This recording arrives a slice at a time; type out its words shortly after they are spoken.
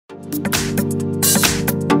Here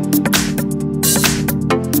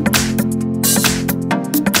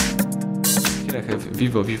I have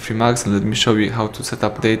VIVO V3Max, and let me show you how to set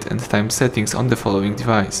up date and time settings on the following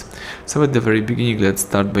device. So at the very beginning, let's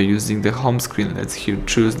start by using the home screen. Let's here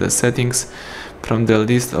choose the settings. From the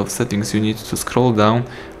list of settings you need to scroll down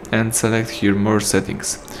and select here more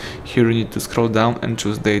settings. Here you need to scroll down and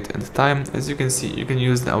choose date and time. As you can see, you can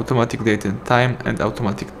use the automatic date and time and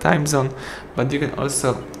automatic time zone, but you can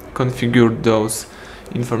also configure those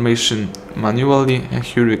information manually, and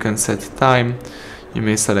here you can set time. You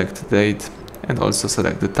may select date and also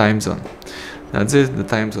select the time zone. That's it, the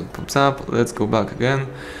time zone pops up. Let's go back again,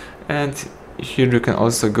 and here you can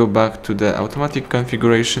also go back to the automatic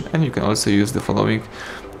configuration, and you can also use the following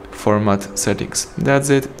format settings. That's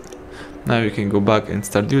it. Now you can go back and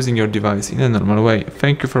start using your device in a normal way.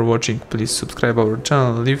 Thank you for watching. Please subscribe our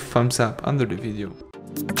channel, leave thumbs up under the video.